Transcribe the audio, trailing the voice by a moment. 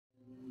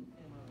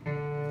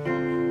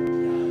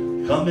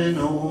coming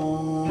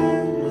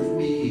home with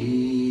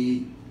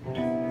me.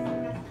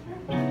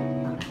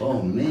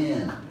 Oh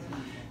man,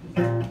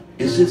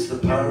 is this the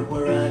part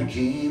where I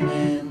came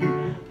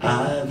in?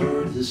 I've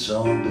heard this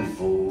song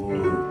before,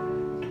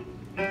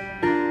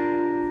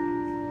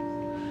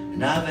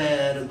 and I've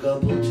had a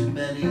couple too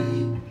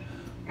many,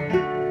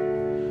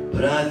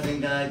 but I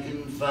think I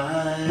can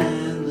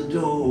find the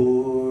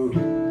door.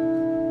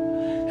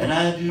 And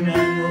I do not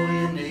know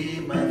your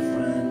name, my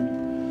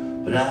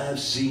friend, but I've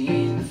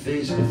seen the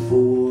face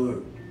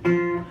before,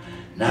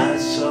 and I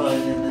saw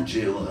it in the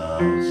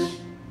jailhouse,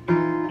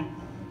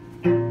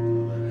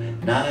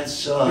 and I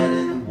saw it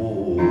in the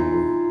war.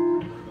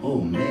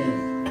 Oh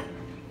man,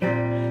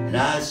 and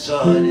I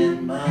saw it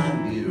in my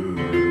mirror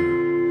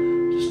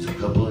just a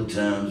couple of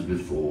times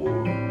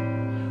before.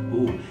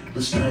 Oh,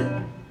 let's try it.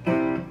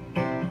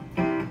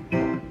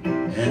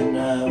 And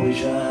I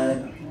wish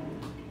I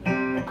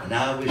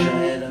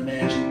had a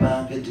magic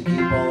pocket to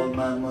keep all of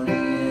my money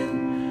in.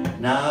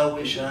 And I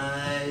wish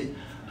I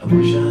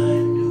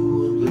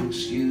knew a good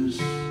excuse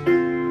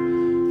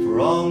for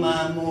all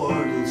my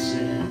mortal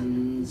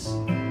sins.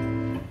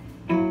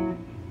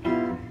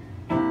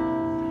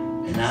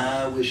 And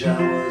I wish I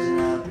was an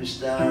opera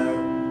star.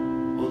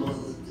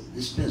 Although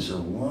it's been so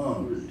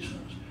long for these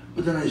songs,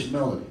 with a nice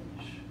melody.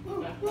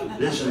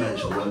 This is a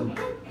nice one.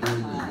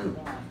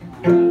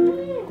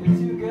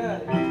 Too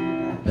good.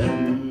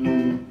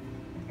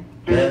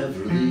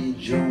 Beverly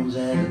Jones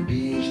had a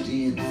PhD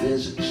in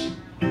physics,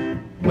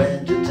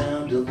 went to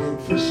town to look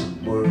for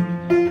some work.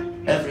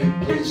 Every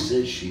place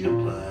that she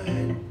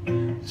applied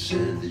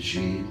said that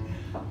she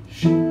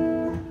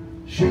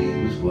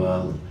was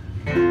wild.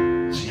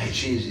 See, I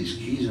changed these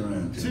keys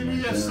around. To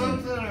be a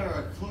something or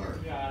a clerk?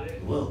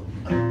 Well,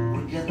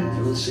 we're getting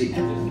there. Let's see.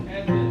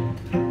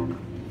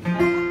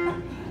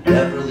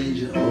 Beverly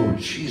Jones. Oh,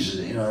 Jesus.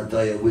 You know, I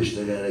thought I wished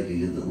I could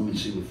get the. Let me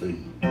see if I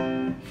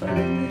can find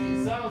it.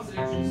 It sounds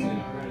interesting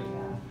already.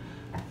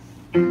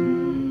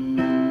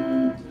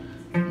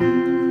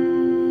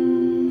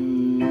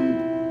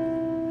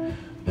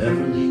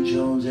 Beverly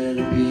Jones had a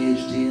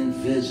PhD in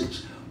physics,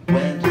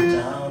 went to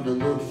town to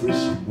look for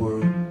some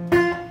work.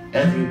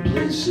 Every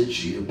place that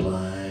she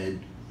applied,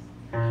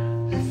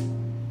 they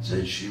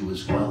said she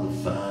was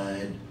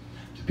qualified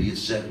to be a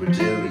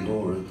secretary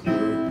or a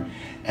clerk.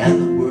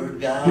 And the word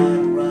got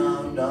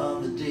around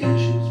on the day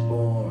she was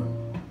born.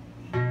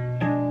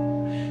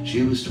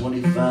 She was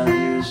 25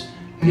 years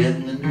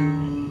getting the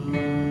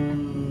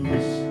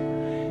news,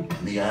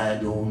 and the I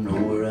don't know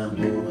where I'm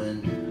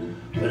going,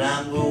 but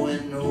I'm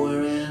going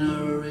nowhere in a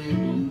hurry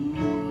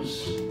blues.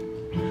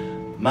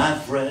 My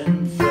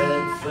friend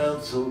Fred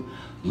felt so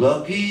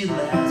lucky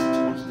last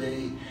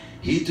Tuesday.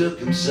 He took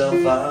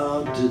himself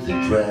out to the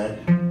track,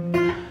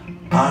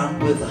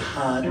 armed with a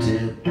hot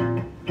tip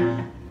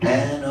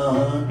and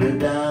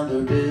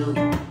 $100 bill.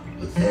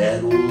 With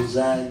that old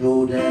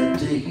Zygo had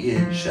to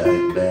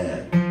hitchhike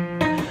back.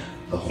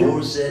 The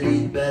horse that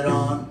he'd bet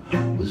on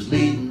was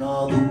leading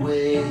all the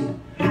way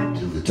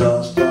till he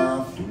tossed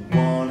off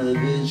one of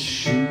his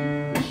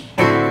shoes.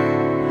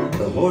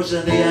 The horse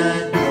said,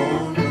 I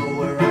don't know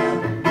where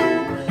I'm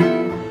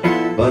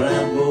going, but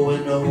I'm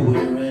going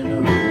nowhere in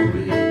a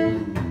hurry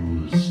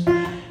blues.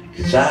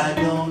 'Cause I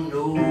don't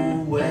know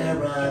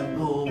where I'm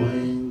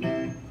going.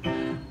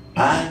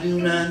 I do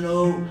not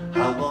know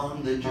how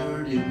long the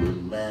journey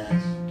will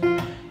last.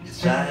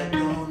 'Cause I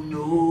don't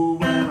know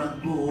where I'm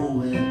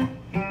going.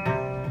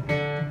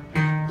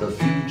 The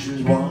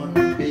future's one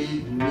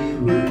big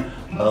mirror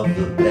of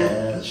the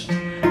past.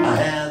 I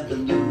have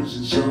been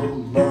losing so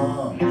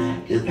long,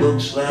 it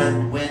looks like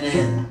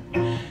winning.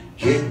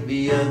 Kick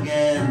me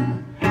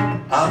again,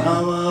 I'll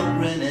come up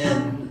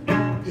grinning.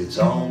 It's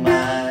all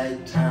my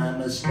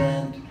time I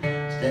spent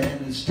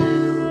standing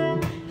still.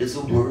 It's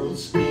the world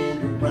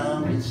spinning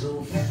around me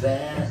so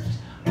fast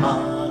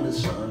on a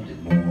Sunday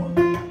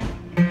morning,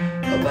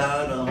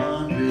 about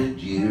 100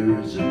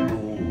 years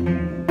ago.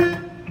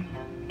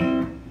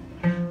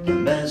 The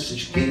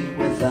message came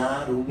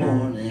without a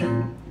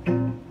warning,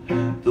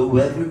 though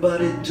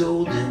everybody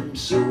told him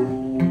so.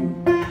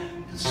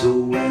 And so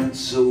and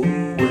so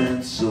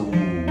and so.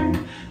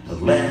 The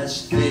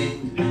last thing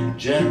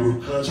General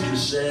Custer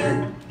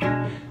said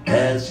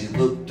as he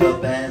looked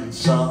up and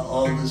saw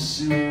all the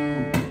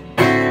Sioux,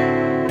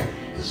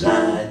 'cause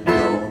I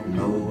don't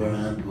know where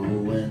I'm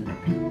going.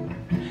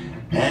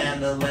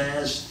 And the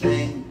last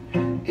thing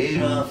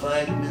Adolf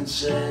Eichmann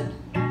said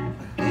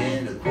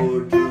in a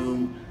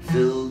courtroom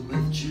filled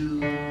with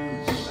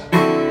Jews,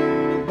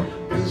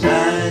 'cause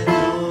I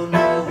don't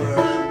know where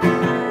I'm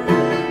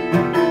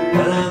going,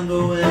 but I'm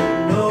going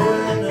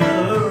nowhere in a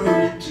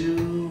hurry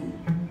too.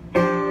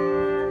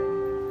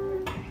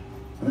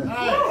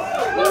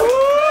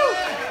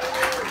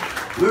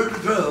 We're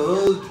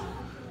betrothed,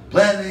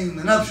 planning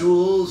the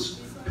nuptials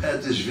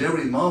at this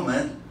very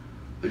moment.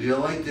 Would you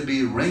like to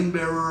be ring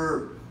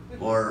bearer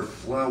or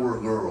flower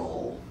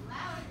girl?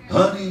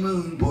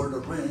 Honeymoon,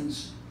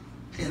 Port-au-Prince,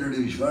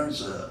 introduce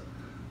Varsa,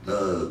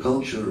 the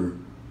culture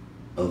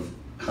of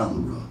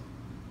cholera.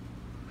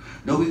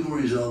 No, we can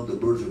resolve the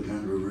birth of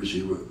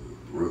controversy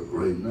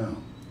right now.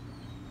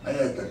 I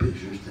got the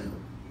pictures too.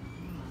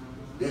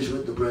 That's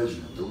what the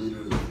president, the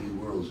leader of the free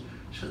worlds,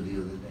 said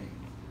the other day.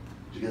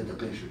 You got the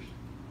pictures.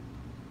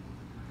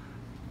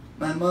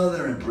 My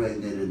mother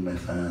impregnated my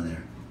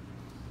father.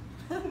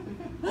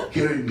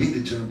 Carried me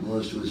to term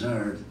close to his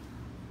heart.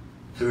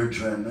 Third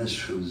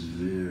trimester was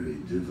very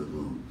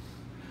difficult.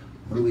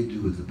 What do we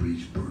do with the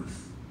breech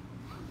birth?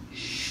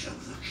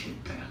 Shove the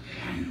kid back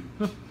in.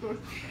 You're a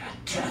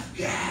tough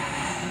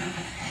guy.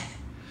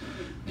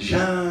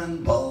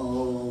 Jean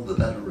Paul the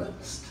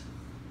Pederast.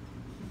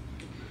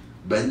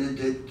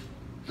 Benedict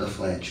the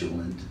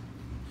Flatulent.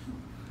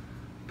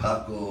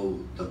 Paco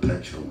the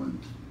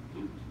Petulant.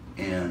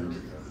 And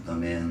the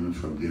man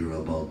from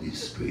Garibaldi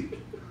Street,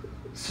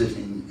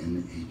 sitting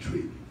in a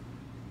tree.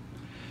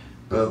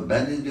 But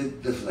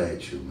Benedict the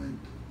Flatulent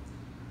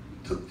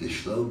took the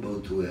slow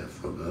boat to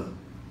Africa.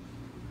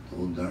 The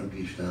old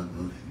darky stopped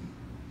looking.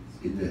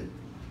 He did.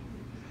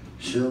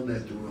 Sailed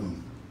back to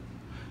Rome.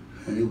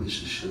 And he was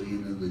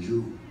Sicilian and the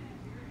Jew.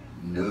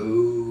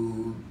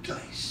 No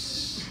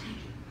dice.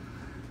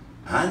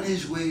 On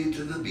his way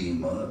to the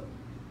Bema,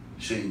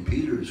 St.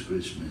 Peter's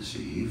Christmas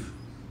Eve,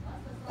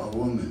 a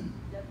woman,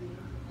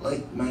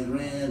 like my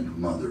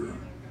grandmother,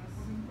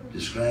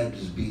 described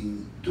as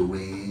being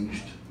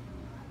deranged,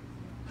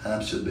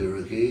 hops a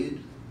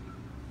barricade,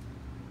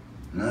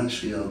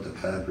 knocks the out the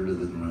cocker to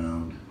the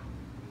ground,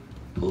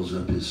 pulls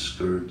up his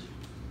skirt,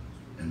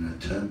 and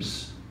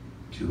attempts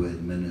to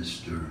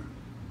administer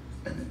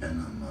an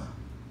enema.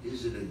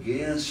 Is it a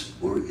gas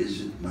or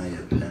is it my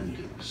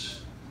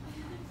appendix?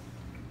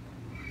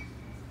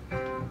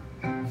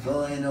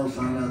 Fellow I know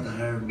found out the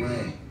hard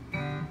way.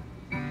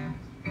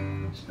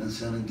 Spent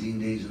 17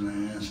 days in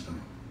the hospital.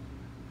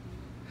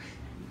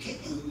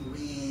 Getting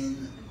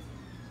ran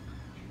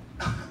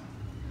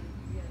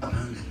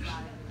appendix.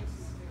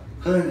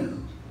 Who knew?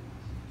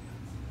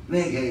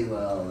 Make hay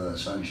while the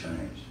sun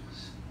shines.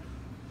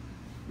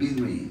 Be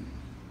green.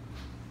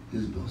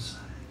 Use both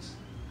sides.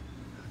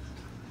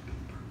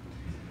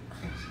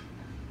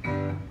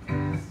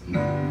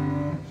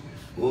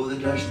 Oh, the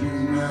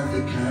Dutchman's not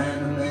the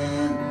kind of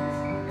man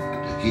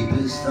to keep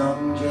his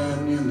thumb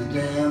jammed in the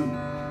dam,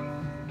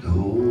 to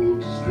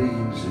hold his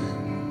dreams in.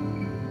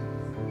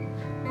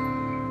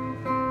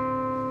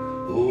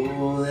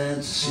 Oh, that's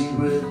a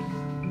secret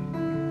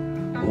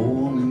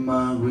only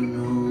Margaret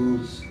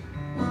knows.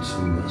 Once so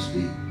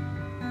rusty,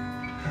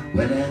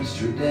 when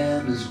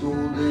Amsterdam is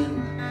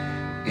golden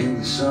in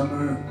the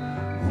summer,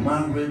 oh,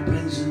 Margaret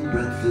brings in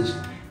breakfast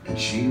and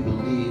she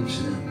believes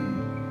him.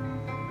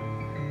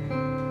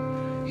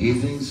 He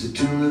thinks the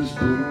tulips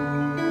bloom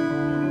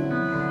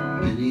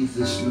beneath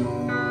the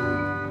snow.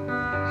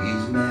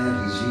 He's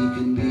mad as he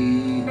can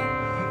be.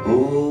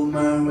 Oh,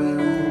 Margaret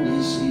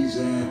only sees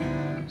that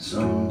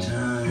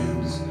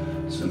sometimes.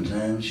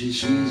 Sometimes she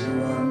sees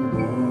her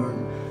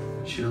unborn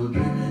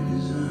children in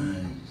his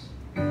eyes.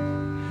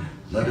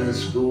 Let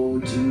us go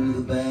to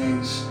the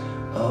banks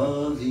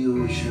of the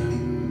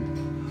ocean,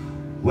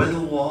 where the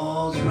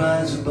walls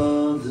rise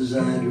above the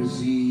Zuider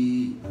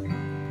Zee.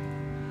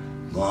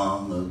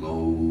 Long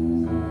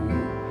ago,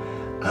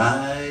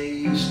 I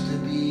used to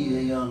be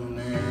a young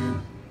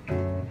man,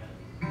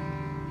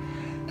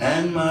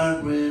 and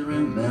Margaret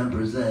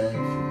remembers that